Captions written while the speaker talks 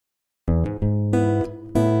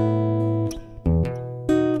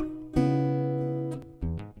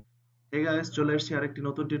Hey guys, চলে এসেছি আরেকটি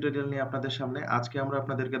নতুন টিউটোরিয়াল নিয়ে আপনাদের সামনে। আজকে আমরা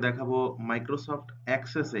আপনাদেরকে দেখাবো মাইক্রোসফট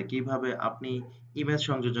অ্যাক্সেসে কিভাবে আপনি ইমেজ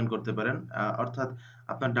সংযোজন করতে পারেন। অর্থাৎ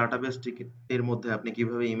আপনার ডাটাবেস এর মধ্যে আপনি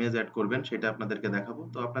কিভাবে ইমেজ এড করবেন সেটা আপনাদেরকে দেখাবো।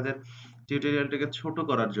 তো আপনাদের টিউটোরিয়ালটাকে ছোট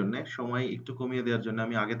করার জন্য, সময় একটু কমিয়ে দেওয়ার জন্য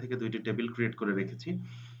আমি আগে থেকে ২ টি টেবিল ক্রিয়েট করে রেখেছি।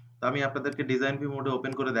 তো আমি আপনাদেরকে ডিজাইন ভিউ মোডে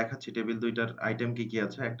ওপেন করে দেখাচ্ছি টেবিল ২ টার আইটেম কি, কি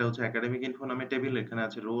আছে। একটা হচ্ছে একাডেমিক ইনফো নামে টেবিল, এখানে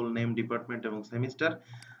আছে রোল, নেম, ডিপার্টমেন্ট এবং সেমিস্টার।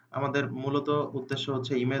 আমাদের মূলত উদ্দেশ্য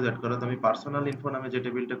হচ্ছে ইমেজ এড করা। তো আমি পার্সোনাল ইনফো নামে যে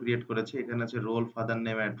টেবিলটা ক্রিয়েট করেছি, এখানে আছে রোল, ফাদার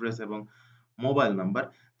নেম, অ্যাড্রেস এবং মোবাইল নাম্বার।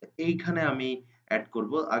 তো এইখানে আমি এড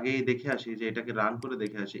করব। আগেই দেখে আসি যে এটাকে রান করে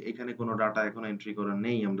দেখে আসি। এখানে কোনো ডাটা এখনো এন্ট্রি করা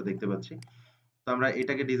নেই, আমরা দেখতে পাচ্ছি। তো আমরা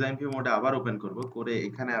এটাকে ডিজাইন ভিউ মোডে আবার ওপেন করব। করে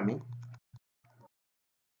এখানে আমি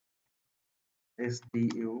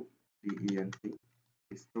student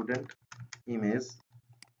স্টুডেন্ট ইমেজ,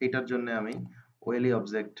 এটার জন্য আমি ওয়েলি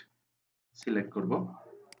অবজেক্ট সিলেক্ট করব।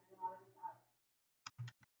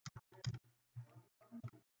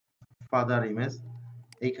 ফাদার ইমেজ,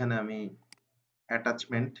 এইখানে আমি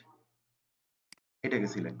অ্যাটাচমেন্ট এটাকে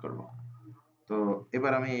সিলেক্ট করব। তো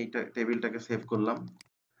এবার আমি এইটা টেবিলটাকে সেভ করলাম।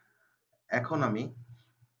 এখন আমি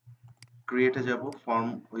ক্রিয়েটে যাব, ফর্ম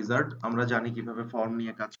উইজার্ড। আমরা জানি কিভাবে ফর্ম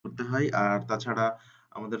নিয়ে কাজ করতে হয়। আর তাছাড়া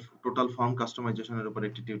আমাদের টোটাল ফর্ম কাস্টমাইজেশনের উপর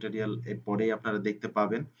একটি টিউটোরিয়াল এর পরেই আপনারা দেখতে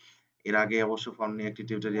পাবেন। এর আগে অবশ্য ফর্ম নিয়ে একটি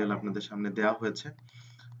টিউটোরিয়াল আপনাদের সামনে দেওয়া হয়েছে।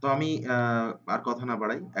 তো আমি আর কথা না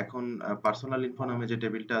বাড়াই, এখন পার্সোনাল ইনফো নামে যে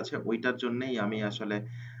টেবিলটা আছে ওইটার জন্যই আমি আসলে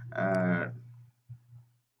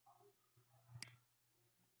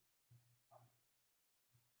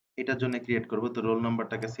এটার জন্য ক্রিয়েট করব। তো রোল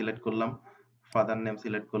নাম্বারটাকে সিলেক্ট করলাম, ফাদার নেম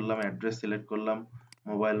সিলেক্ট করলাম, অ্যাড্রেস সিলেক্ট করলাম,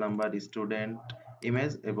 মোবাইল নাম্বার, স্টুডেন্ট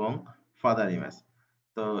ইমেজ এবং ফাদার ইমেজ।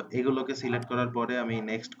 তো এগুলোকে সিলেক্ট করার পরে আমি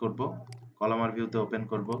নেক্সট করব, কলামার ভিউতে ওপেন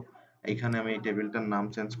করব। এইখানে আমি এই টেবিলটার নাম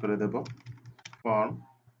চেঞ্জ করে দেব ফর্ম,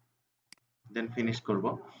 দেন ফিনিশ করব।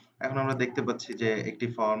 এখন আমরা দেখতে পাচ্ছি যে একটি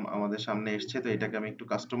ফর্ম আমাদের সামনে এসছে। তো এটাকে আমি একটু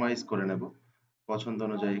কাস্টমাইজ করে নেব, পছন্দ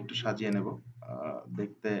অনুযায়ী একটু সাজিয়ে নেব।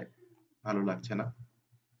 দেখতে ভালো লাগছে না।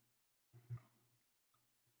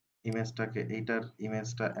 এইটার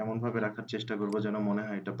ইমেজটা এমন ভাবে রাখার চেষ্টা করব যেন মনে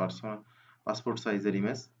হয় এটা পাসপোর্ট সাইজের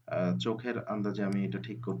ইমেজ। চোখের আন্দাজে আমি এটা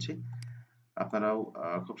ঠিক করছি। আপনারাও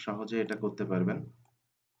খুব সহজে এটা করতে পারবেন।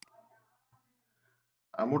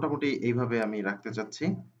 মোটামুটি এইভাবে আমি রাখতে চাচ্ছি।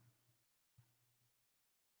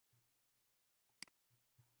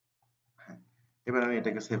 হ্যাঁ, এবার আমি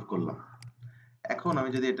এটাকে সেভ করলাম। এখন আমি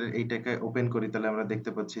যদি এইটাকে ওপেন করি তাহলে আমরা দেখতে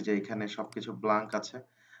পাচ্ছি যে এখানে সবকিছু ব্ল্যাঙ্ক আছে।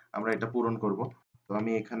 আমরা এটা পূরণ করব। তো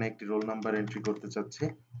আমি এখানে একটি রোল নাম্বার এন্ট্রি করতে চাচ্ছি,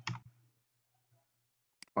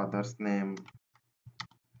 ফাদার্স নেম,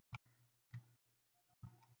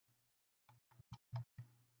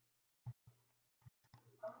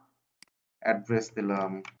 অ্যাড্রেস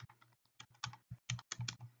দিলাম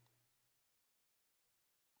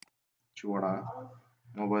চুয়াড়া,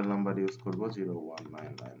 মোবাইল নাম্বার ইউজ করব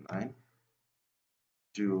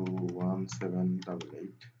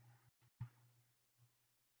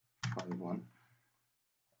 01999217885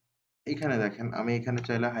 এইখানে দেখেন আমি এখানে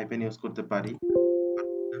চাইলে হাইপেন ইউজ করতে পারি,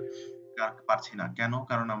 পারছি না কেন?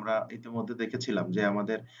 কারণ আমরা ইতিমধ্যে দেখেছিলাম যে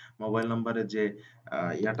আমাদের মোবাইল নাম্বারে যে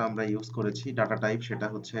ইয়াটা আমরা ইউজ করেছি ডাটা টাইপ, সেটা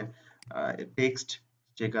হচ্ছে টেক্সট।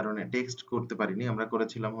 যে কারণে টেক্সট করতে পারিনি, আমরা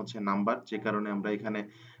করেছিলাম হচ্ছে নাম্বার। যে কারণে আমরা এখানে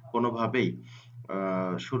কোনোভাবেই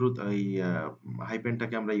শুরু এই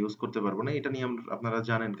হাইপেনটাকে আমরা ইউজ করতে পারবো না। এটা নিয়ে আপনারা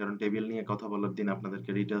জানেন, কারণ টেবিল নিয়ে কথা বলার দিন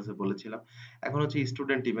আপনাদেরকে ডিটেলসে বলেছিলাম। এখন হচ্ছে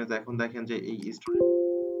স্টুডেন্ট ইমেজ। এখন দেখেন যে এই স্টুডেন্ট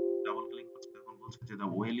ডাবল ক্লিক করছি, এখন বলছে যে the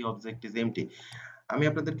OLE object is empty। আমি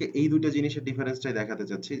আপনাদেরকে এই ২ টা জিনিসের ডিফারেন্সটাই দেখাতে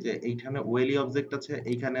চাচ্ছি যে এইখানে ওয়েলি অবজেক্ট আছে,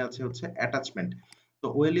 এইখানে আছে হচ্ছে অ্যাটাচমেন্ট। তো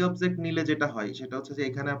ওয়েলি অবজেক্ট নিলে যেটা হয় সেটা হচ্ছে যে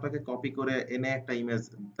এখানে আপনাকে কপি করে এনে একটা ইমেজ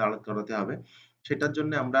দাঁড় করাতে হবে। সেটার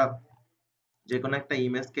জন্য আমরা যেকোনো একটা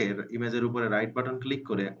ইমেজের উপরে রাইট বাটন ক্লিক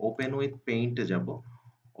করে ওপেন উইথ পেইন্ট এ যাব।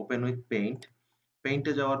 ওপেন উইথ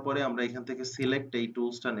পেইন্টে যাওয়ার পরে আমরা এখান থেকে সিলেক্ট এই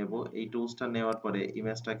টুলসটা নেব। এই টুলসটা নেওয়ার পরে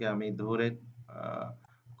ইমেজটাকে আমি ধরে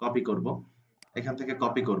কপি করব। এখান থেকে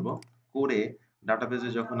কপি করব, করে ডাটাবেজে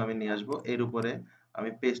যখন আমি নিয়ে আসবো এর উপরে আমি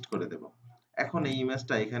পেস্ট করে দেব। এখন এই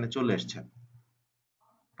ইমেজটা এখানে চলে এসছে।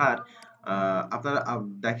 আর আপনারা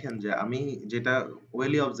দেখেন যে আমি যেটা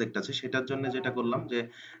ওয়েলি অবজেক্ট আছে সেটার জন্য যেটা করলাম যে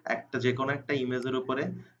যেকোনো একটা ইমেজের উপরে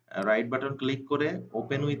রাইট বাটন ক্লিক করে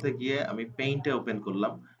ওপেন উইথ এ গিয়ে আমি পেইন্টে ওপেন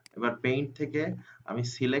করলাম। এবার পেইন্ট থেকে আমি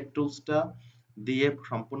সিলেক্ট টুলসটা দিয়ে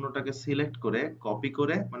সম্পূর্ণটাকে সিলেক্ট করে কপি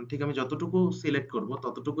করে, মানে ঠিক আমি যতটুকু সিলেক্ট করব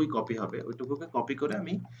ততটুকুই কপি হবে, ওইটুকুকে কপি করে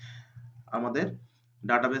আমি আমাদের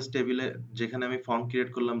ডাটাবেস টেবিলে, যেখানে আমি ফর্ম ক্রিয়েট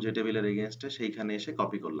করলাম যে টেবিলের এগেইনস্টে, সেইখানে এসে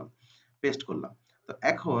কপি করলাম, পেস্ট করলাম। তো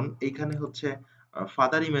এখন এইখানে হচ্ছে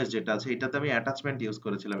ফাদার ইমেজ যেটা আছে এটাতে আমি অ্যাটাচমেন্ট ইউজ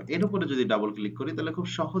করেছিলাম। এর উপরে যদি ডাবল ক্লিক করি তাহলে খুব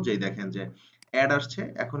সহজেই দেখেন যে অ্যাড আসছে।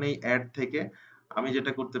 এখন এই অ্যাড থেকে আমি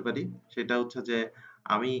যেটা করতে পারি সেটা হচ্ছে যে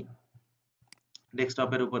আমি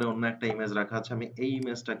ডেস্কটপের উপরে অন্য একটা ইমেজ রাখা আছে। আমি এই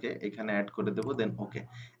ইমেজটাকে এখানে এড করে দেব, দেন ওকে।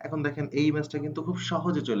 এখন দেখেন এই ইমেজটা কিন্তু খুব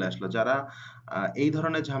সহজে চলে আসলো। যারা এই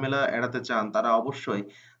ধরনের ঝামেলা এড়াতে চান তারা অবশ্যই,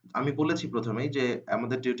 আমি বলেছি ১ম এই যে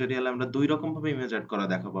আমাদের টিউটোরিয়ালে আমরা ২ রকম ভাবে ইমেজ এড করা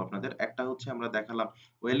দেখাবো আপনাদের। একটা হচ্ছে আমরা দেখালাম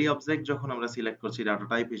ওয়েলি অবজেক্ট যখন আমরা সিলেক্ট করছি ডাটা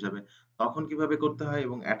টাইপ হিসাবে তখন কিভাবে করতে হয়,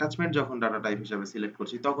 এবং অ্যাটাচমেন্ট যখন ডাটা টাইপ হিসাবে সিলেক্ট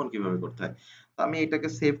করছি তখন কিভাবে করতে হয়। তো আমি এটাকে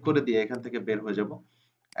সেভ করে দিয়ে এখান থেকে বের হয়ে যাব।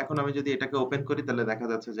 এখন আমি যদি এটাকে ওপেন করি তাহলে দেখা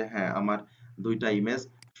যাচ্ছে যে হ্যাঁ, আমার ২ টা ইমেজ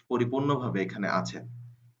পরিপূর্ণভাবে এখানে আছে।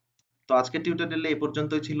 তো আজকের টিউটোরিয়ালে এই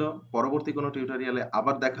পর্যন্তই ছিল। পরবর্তী কোনো টিউটোরিয়ালে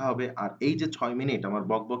আবার দেখা হবে। আর এই যে ৬ মিনিট আমার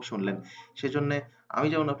বকবক শুনলেন, সেজন্যে আমি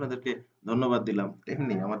যেমন আপনাদেরকে ধন্যবাদ দিলাম,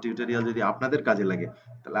 তেমনি আমার টিউটোরিয়াল যদি আপনাদের কাজে লাগে,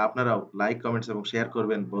 তাহলে আপনারাও লাইক, কমেন্টস এবং শেয়ার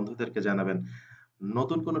করবেন, বন্ধুদেরকে জানাবেন।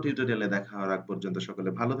 নতুন কোনো টিউটোরিয়ালে দেখা হওয়ার আগ পর্যন্ত সকলে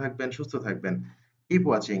ভালো থাকবেন, সুস্থ থাকবেন। Keep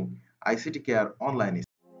watching ICT care online